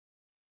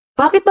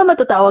Bakit ba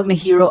matatawag na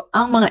hero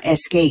ang mga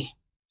SK?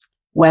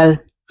 Well,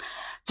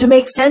 to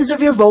make sense of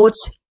your votes,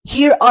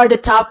 here are the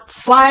top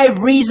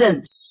 5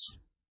 reasons.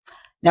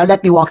 Now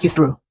let me walk you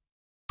through.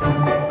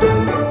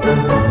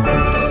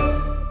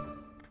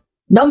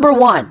 Number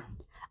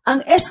 1, ang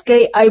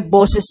SK ay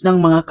boses ng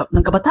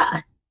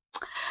kabataan.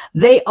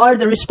 They are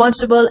the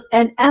responsible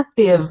and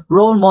active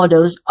role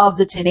models of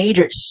the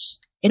teenagers.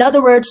 In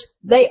other words,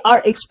 they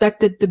are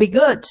expected to be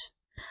good.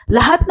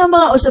 Lahat ng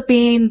mga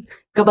usapin,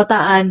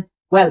 kabataan,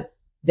 well,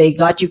 they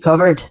got you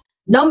covered.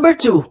 Number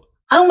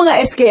 2, ang mga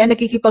SK ay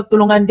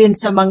nakikipagtulungan din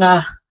sa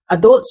mga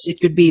adults. It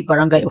could be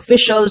barangay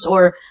officials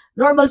or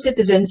normal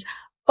citizens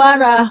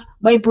para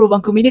ma-improve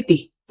ang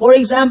community. For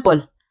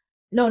example,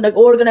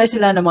 nag-organize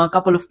sila ng mga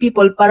couple of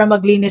people para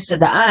maglinis sa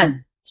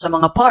daan, sa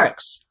mga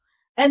parks.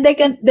 And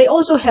they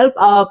also help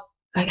out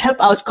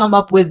come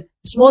up with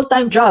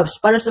small-time jobs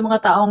para sa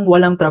mga taong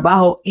walang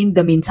trabaho in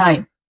the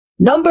meantime.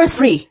 Number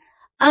 3,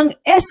 ang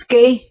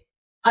SK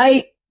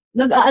ay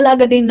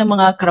nag-aalaga din ng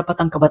mga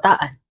karapatang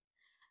kabataan.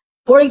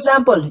 For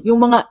example, yung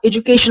mga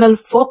educational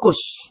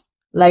focus,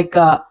 like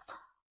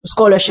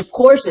scholarship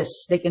courses,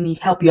 they can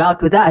help you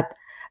out with that.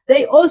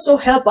 They also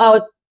help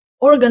out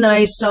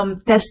organize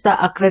some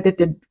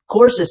TESTA-accredited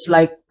courses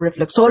like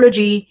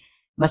reflexology,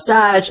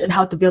 massage, and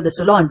how to build a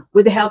salon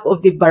with the help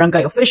of the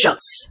barangay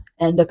officials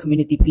and the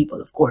community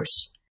people, of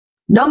course.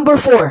 Number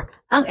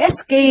 4, ang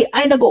SK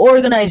ay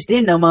nag-organize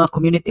din ng mga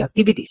community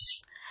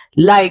activities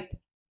like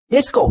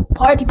disco,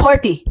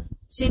 party,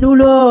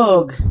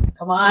 sinulog,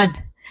 come on,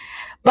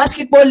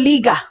 basketball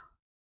liga,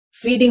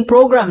 feeding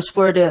programs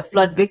for the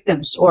flood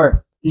victims,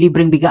 or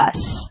libreng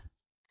bigas.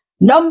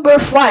 Number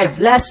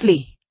 5,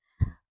 lastly,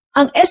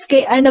 ang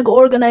SK ay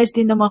nag-organize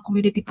din ng mga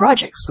community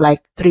projects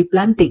like tree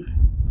planting.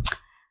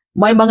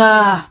 May mga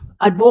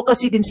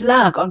advocacy din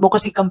sila,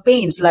 advocacy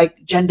campaigns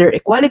like gender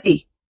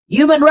equality,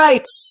 human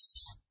rights,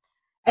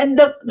 and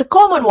the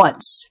common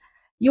ones,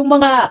 yung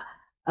mga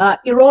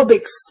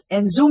aerobics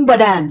and Zumba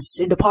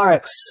dance in the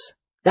parks.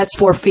 That's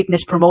for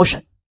fitness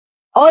promotion.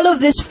 All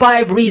of these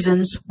 5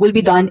 reasons will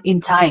be done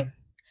in time.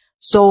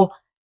 So,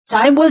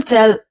 time will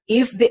tell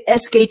if the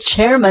SK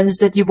chairmen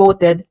that you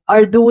voted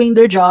are doing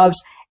their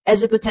jobs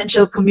as a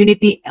potential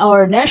community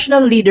or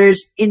national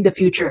leaders in the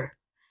future.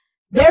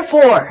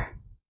 Therefore,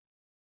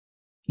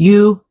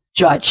 you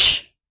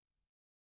judge.